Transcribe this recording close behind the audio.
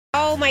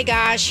my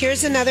gosh,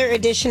 here's another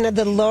edition of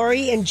the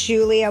Lori and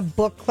Julia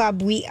Book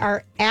Club. We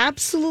are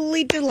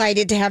absolutely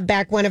delighted to have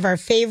back one of our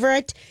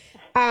favorite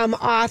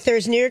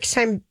authors, New York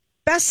Times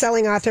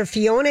bestselling author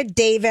Fiona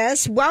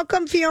Davis.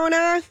 Welcome,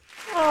 Fiona.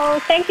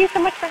 Oh, thank you so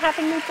much for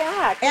having me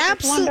back.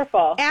 It's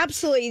wonderful.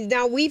 Absolutely.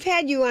 Now, we've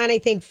had you on, I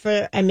think,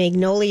 for a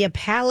Magnolia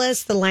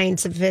Palace, The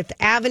Lions of Fifth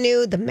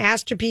Avenue, The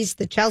Masterpiece,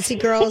 The Chelsea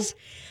Girls.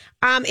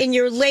 And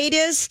your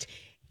latest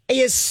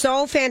is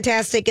so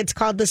fantastic. It's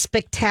called The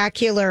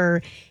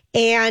Spectacular.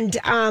 And,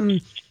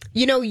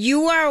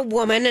 you are a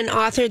woman, an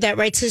author that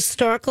writes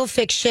historical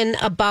fiction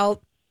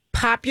about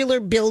popular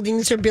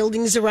buildings or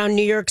buildings around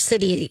New York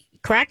City,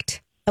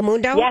 correct?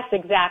 Amundo? Yes,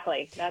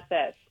 exactly. That's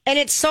it. And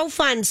it's so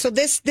fun. So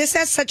this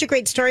has such a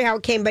great story how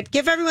it came, but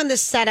give everyone the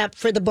setup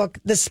for the book,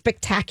 The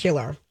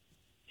Spectacular.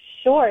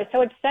 Sure.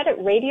 So it's set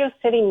at Radio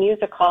City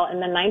Music Hall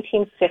in the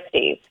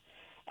 1950s.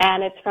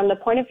 And it's from the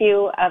point of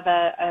view of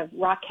a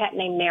rockette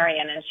named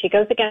Marion. And she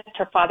goes against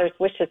her father's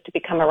wishes to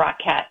become a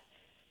rockette.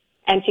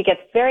 And she gets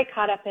very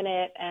caught up in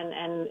it.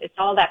 And it's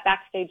all that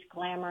backstage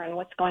glamour and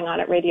what's going on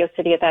at Radio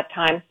City at that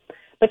time.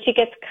 But she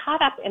gets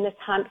caught up in this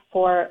hunt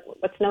for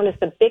what's known as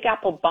the Big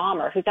Apple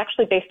Bomber, who's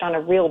actually based on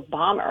a real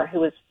bomber who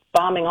was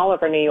bombing all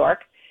over New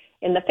York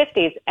in the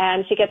 50s.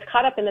 And she gets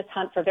caught up in this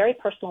hunt for very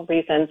personal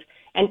reasons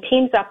and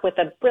teams up with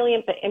a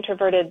brilliant but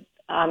introverted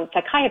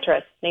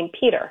psychiatrist named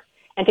Peter.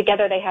 And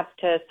together they have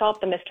to solve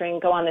the mystery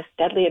and go on this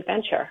deadly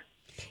adventure.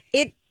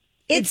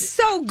 It's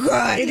so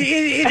good. It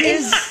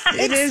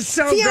is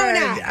so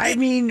Fiona, good. I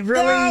mean,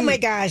 really. Oh, my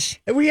gosh.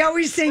 We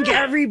always think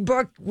every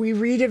book we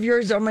read of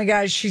yours, oh, my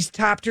gosh, she's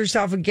topped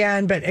herself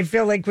again. But I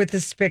feel like with The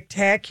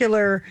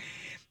Spectacular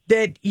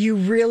that you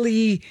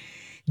really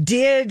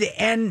did.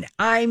 And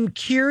I'm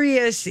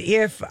curious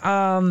if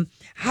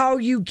how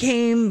you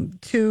came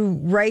to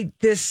write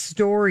this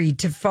story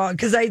to fall,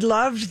 because I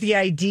loved the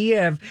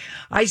idea of,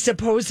 I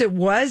suppose it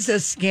was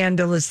a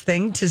scandalous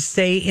thing to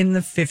say in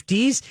the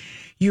 50s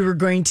you were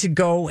going to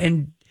go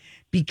and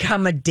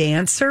become a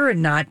dancer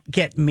and not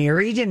get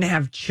married and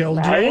have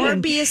children. Right. Or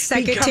be a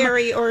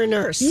secretary or a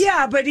nurse.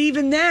 Yeah, but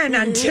even then,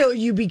 until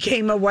you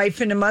became a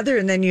wife and a mother,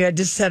 and then you had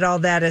to set all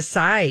that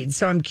aside.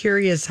 So I'm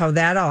curious how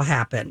that all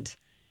happened.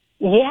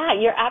 Yeah,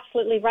 you're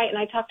absolutely right. And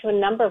I talked to a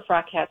number of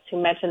rockettes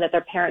who mentioned that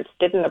their parents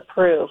didn't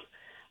approve.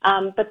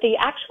 But the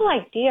actual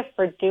idea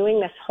for doing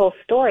this whole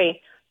story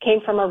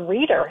came from a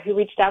reader who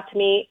reached out to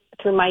me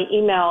through my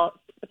email,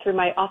 through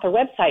my author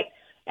website.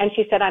 And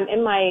she said, I'm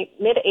in my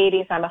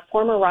mid-80s. I'm a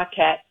former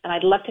rockette, and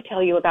I'd love to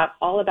tell you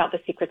all about the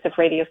secrets of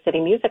Radio City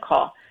Music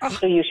Hall. Oh.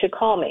 So you should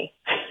call me.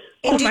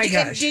 And my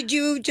gosh. Did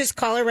you just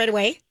call her right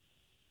away?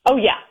 Oh,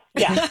 yeah.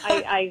 Yeah,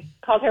 I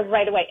called her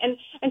right away. And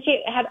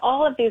she had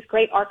all of these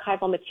great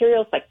archival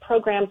materials like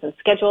programs and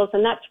schedules,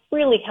 and that's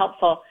really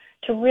helpful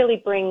to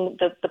really bring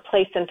the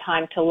place and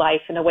time to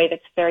life in a way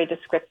that's very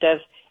descriptive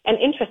and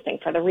interesting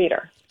for the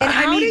reader. And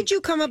how did you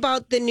come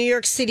about the New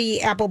York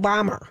City Apple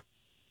Bomber?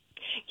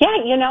 Yeah,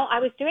 I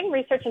was doing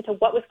research into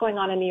what was going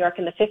on in New York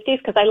in the 50s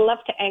because I love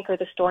to anchor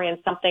the story in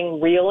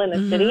something real in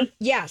the city.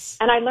 Yes.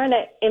 And I learned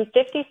that in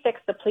 56,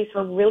 the police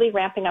were really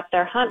ramping up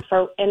their hunt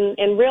for,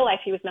 in real life,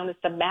 he was known as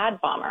the Mad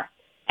Bomber.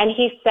 And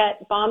he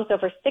set bombs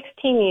over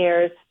 16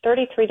 years,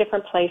 33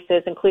 different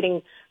places,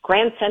 including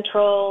Grand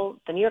Central,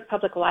 the New York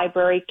Public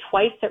Library,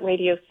 twice at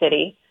Radio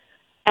City.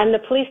 And the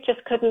police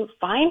just couldn't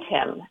find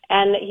him.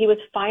 And he was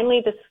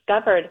finally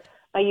discovered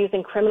by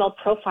using criminal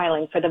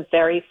profiling for the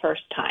very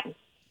first time.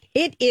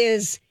 It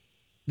is.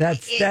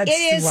 That's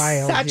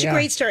wild. Such a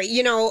great story.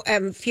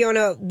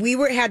 Fiona, we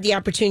had the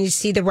opportunity to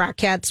see the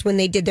Rockettes when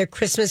they did their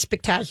Christmas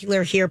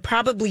Spectacular here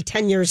probably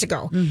 10 years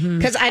ago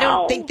because I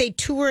don't think they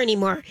tour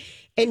anymore.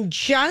 And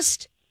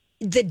just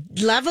the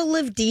level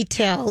of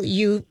detail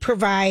you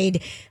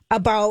provide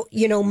about,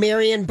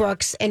 Marion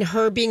Brooks and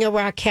her being a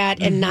Rockette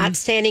and not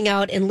standing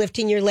out and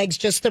lifting your legs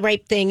just the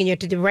right thing and you have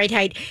to do the right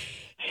height.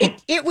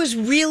 It was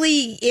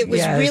really,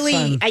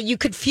 you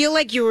could feel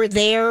like you were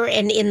there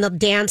and in the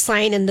dance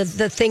line and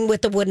the thing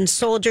with the wooden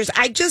soldiers.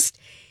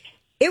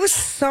 It was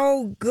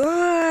so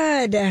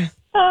good.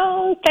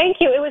 Oh, thank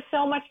you. It was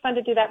so much fun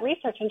to do that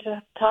research and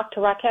to talk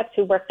to Rockettes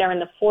who worked there in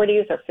the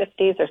 40s or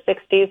 50s or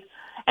 60s.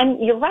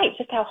 And you're right,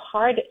 just how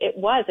hard it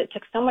was. It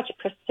took so much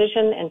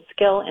precision and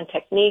skill and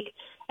technique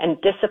and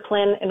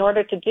discipline in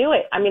order to do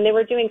it. I mean, they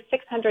were doing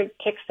 600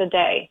 kicks a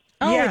day.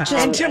 Yeah,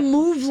 and to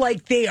move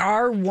like they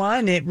are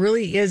one, it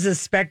really is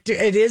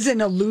it is an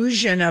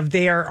illusion of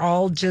they are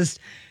all just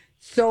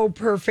so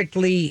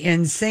perfectly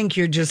in sync.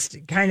 You're just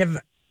kind of,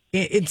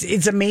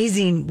 it's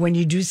amazing when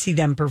you do see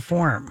them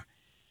perform.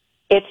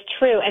 It's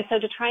true. And so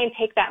to try and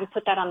take that and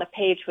put that on the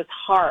page was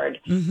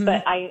hard,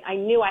 but I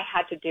knew I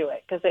had to do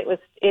it because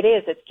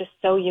it's just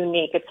so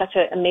unique. It's such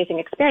an amazing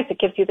experience. It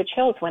gives you the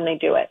chills when they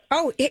do it.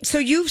 Oh, so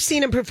you've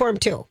seen them perform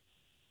too?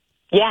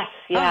 Yes,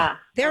 yeah.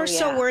 They're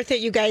so worth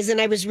it, you guys.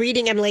 And I was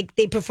reading, I'm like,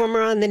 they perform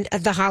around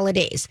the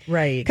holidays.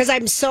 Right. Because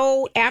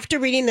after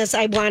reading this,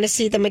 I want to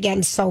see them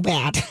again so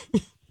bad.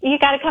 You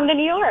got to come to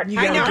New York. You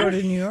got to go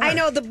to New York. I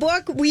know. The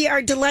book, we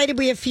are delighted.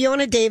 We have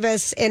Fiona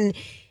Davis, and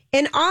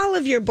in all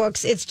of your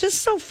books, it's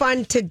just so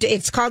fun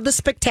it's called The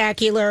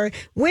Spectacular.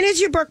 When is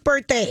your book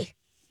birthday?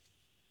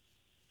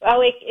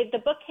 Oh, the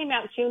book came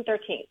out June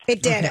 13th.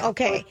 It did.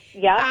 Okay.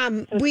 Yeah.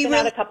 So it's been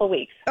out a couple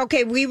weeks.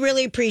 Okay. We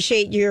really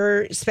appreciate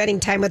your spending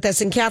time with us.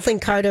 And Kathleen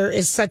Carter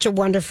is such a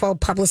wonderful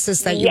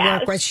publicist that you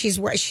work with.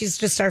 She's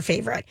just our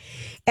favorite.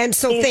 And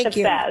so thank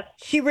you. Best.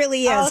 She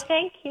really is. Oh,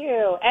 thank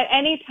you. At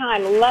any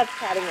time. Love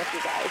chatting with you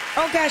guys.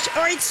 Oh gosh.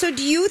 All right. So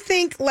do you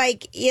think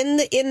like in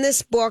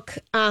this book,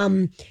 how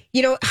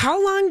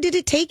long did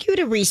it take you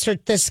to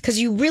research this? Because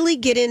you really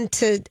get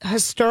into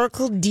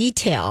historical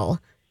detail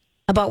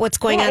about what's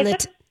going on at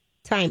the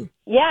time.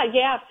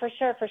 Yeah, for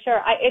sure.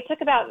 It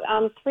took about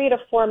 3 to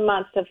 4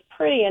 months of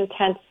pretty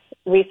intense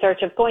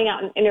research of going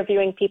out and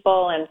interviewing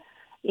people and,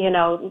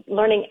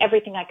 learning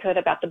everything I could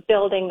about the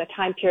building, the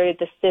time period,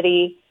 the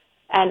city,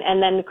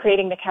 and then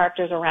creating the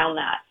characters around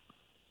that.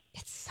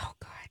 It's so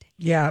good.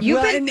 Yeah.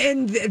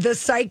 And the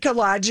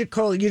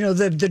psychological,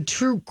 the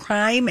true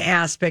crime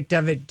aspect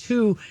of it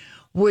too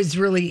was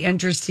really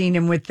interesting.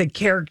 And with the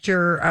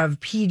character of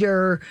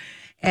Peter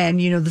and,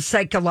 the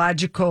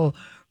psychological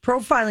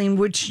profiling,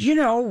 which,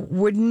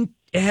 wouldn't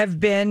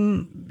have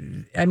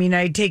been,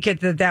 I take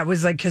it that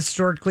was like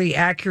historically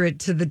accurate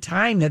to the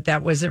time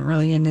that wasn't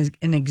really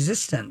in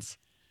existence.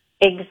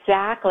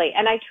 Exactly.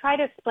 And I try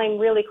to explain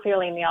really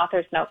clearly in the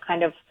author's note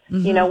kind of,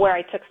 where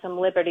I took some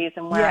liberties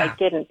and where I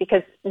didn't,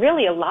 because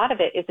really a lot of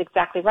it is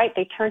exactly right.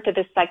 They turned to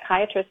this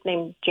psychiatrist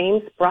named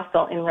James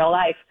Russell in real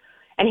life,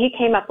 and he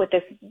came up with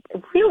this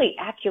really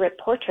accurate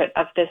portrait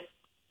of this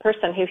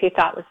person who he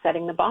thought was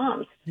setting the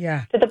bombs.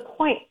 Yeah. To the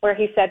point where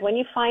he said, when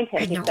you find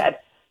him, he said,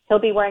 he'll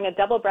be wearing a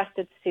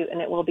double-breasted suit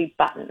and it will be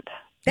buttoned.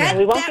 And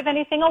we won't give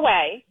anything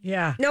away.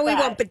 Yeah. No, we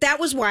won't. But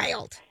that was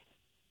wild.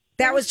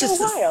 That was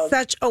just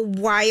such a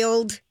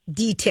wild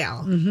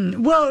detail.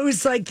 Mm-hmm. Well, it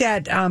was like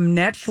that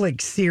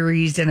Netflix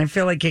series, and I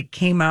feel like it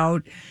came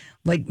out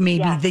like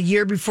maybe the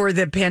year before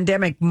the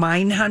pandemic,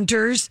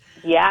 Mindhunters.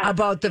 Yeah.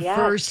 About the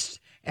first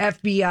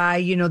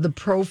FBI, the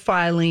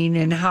profiling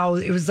and how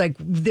it was like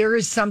there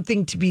is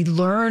something to be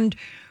learned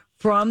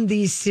from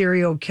these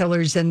serial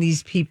killers and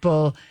these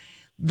people.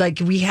 Like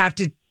we have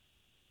to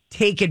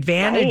take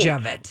advantage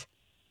of it.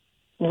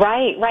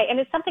 Right. And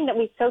it's something that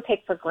we so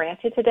take for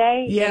granted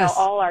today. Yes.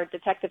 All our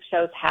detective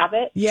shows have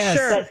it. Yes.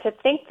 Sure. But to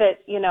think that,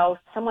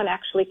 someone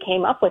actually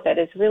came up with it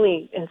is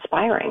really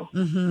inspiring.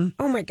 Mm-hmm.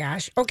 Oh my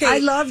gosh. Okay. I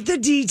love the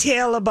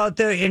detail about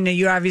and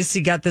you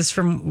obviously got this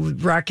from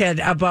Rockette,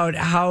 about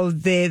how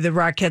the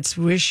Rockettes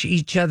wish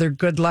each other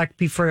good luck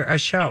before a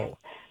show.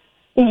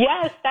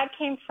 Yes, that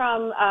came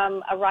from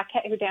a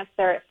Rockette who danced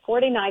there at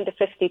 49 to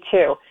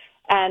 52.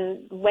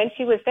 And when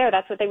she was there,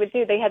 that's what they would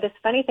do. They had this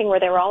funny thing where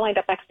they were all lined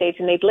up backstage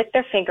and they'd lick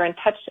their finger and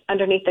touch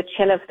underneath the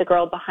chin of the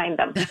girl behind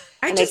them.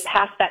 They'd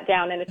pass that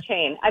down in a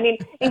chain.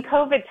 In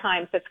COVID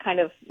times, that's kind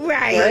of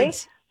scary.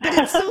 But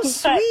it's so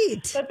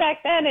sweet. But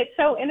back then, it's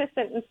so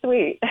innocent and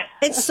sweet.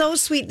 It's so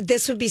sweet.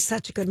 This would be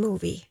such a good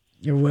movie.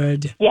 You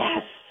would.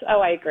 Yes.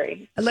 Oh, I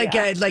agree. Like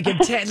a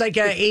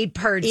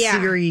 8-part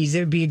series. It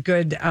would be a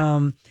good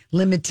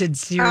limited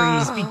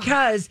series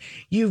because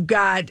you've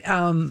got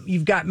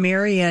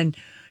Marion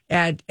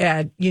at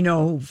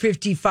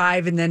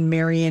 55 and then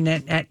Marion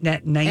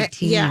at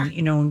 19,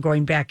 and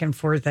going back and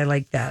forth. I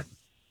like that.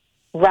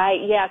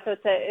 Right, yeah. So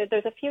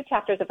there's a few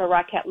chapters of a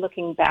Rockette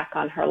looking back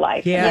on her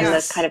life, and then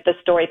the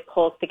story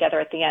pulls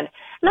together at the end.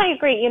 And I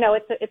agree.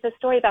 It's a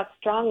story about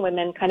strong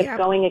women kind of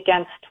going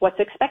against what's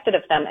expected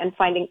of them and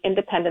finding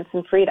independence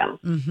and freedom.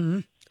 Mm-hmm.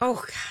 Oh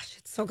gosh,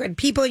 it's so good.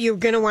 People, you're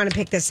going to want to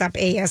pick this up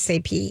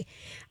ASAP.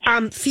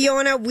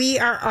 Fiona, we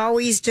are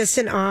always just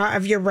in awe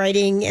of your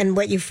writing and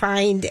what you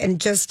find,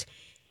 and just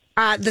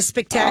the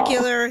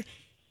spectacular.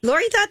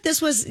 Lori thought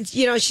this was,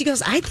 she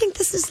goes, I think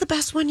this is the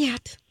best one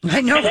yet. I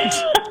know.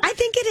 I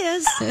think it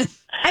is.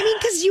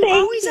 Because you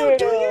always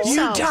outdo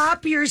yourself. You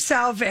top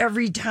yourself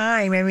every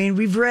time.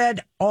 We've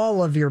read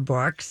all of your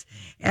books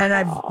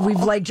and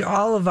we've liked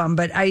all of them,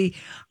 but I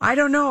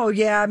don't know.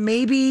 Yeah,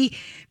 maybe,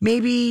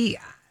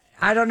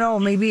 I don't know.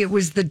 Maybe it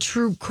was the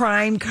true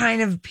crime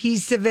kind of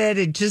piece of it.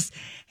 It just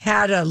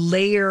had a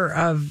layer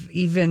of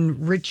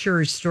even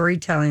richer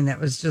storytelling that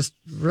was just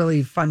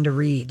really fun to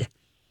read.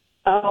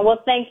 Oh,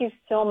 well, thank you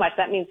so much.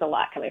 That means a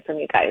lot coming from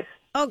you guys.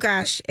 Oh,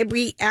 gosh.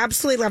 We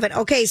absolutely love it.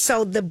 Okay,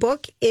 so the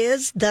book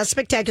is The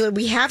Spectacular.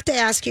 We have to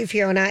ask you,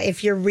 Fiona,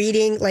 if you're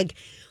reading,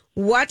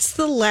 what's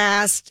the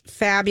last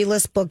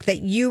fabulous book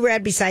that you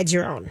read besides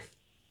your own?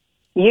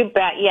 You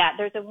bet. Yeah,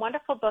 there's a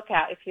wonderful book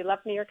out, if you love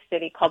New York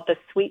City, called The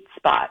Sweet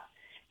Spot.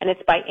 And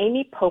it's by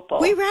Amy Popel.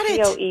 We read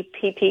it.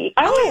 Poepp.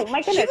 Oh,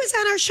 my goodness. She was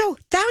on our show.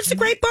 That was a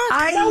great book.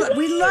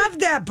 We loved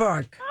that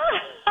book.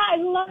 I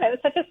love it.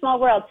 It's such a small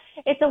world.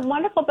 It's a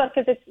wonderful book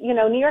because it's,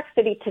 New York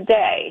City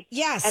today.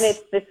 Yes. And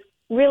it's this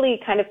really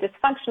kind of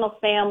dysfunctional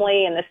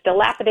family and this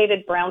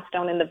dilapidated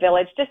brownstone in the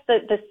village. Just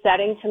the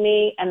setting to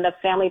me and the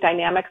family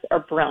dynamics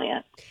are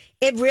brilliant.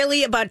 It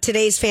really about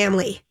today's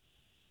family.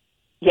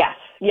 Yes.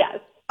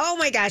 Oh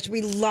my gosh,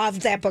 we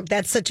loved that book.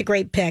 That's such a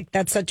great pick.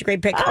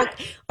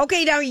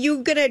 Okay, now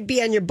you going to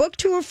be on your book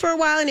tour for a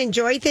while and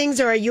enjoy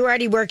things, or are you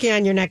already working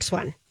on your next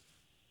one?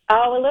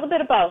 Oh, a little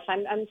bit of both.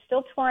 I'm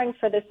still touring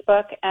for this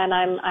book, and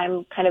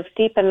I'm kind of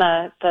deep in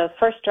the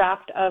first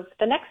draft of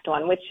the next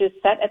one, which is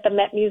set at the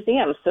Met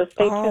Museum. So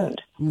stay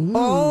tuned. Ooh.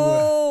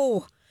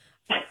 Oh,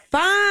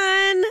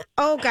 fun!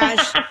 Oh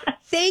gosh,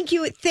 thank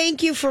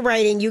you for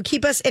writing. You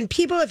keep us and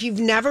people. If you've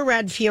never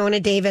read Fiona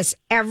Davis,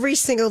 every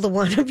single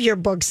one of your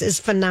books is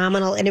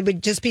phenomenal, and it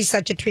would just be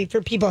such a treat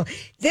for people.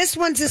 This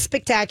one's a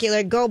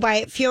spectacular. Go buy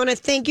it, Fiona.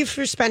 Thank you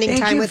for spending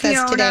time with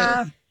us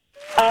today.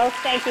 Oh,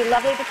 thank you.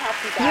 Lovely to talk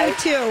to you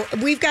guys. You too.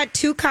 We've got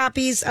 2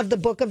 copies of the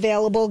book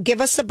available. Give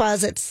us a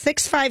buzz at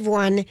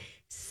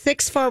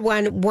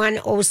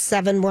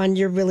 651-641-1071.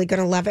 You're really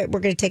going to love it. We're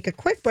going to take a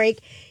quick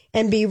break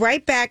and be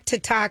right back to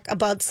talk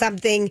about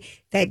something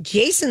that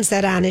Jason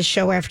said on his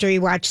show after he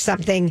watched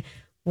something.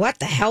 What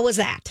the hell was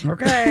that?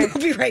 Okay.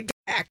 We'll be right back.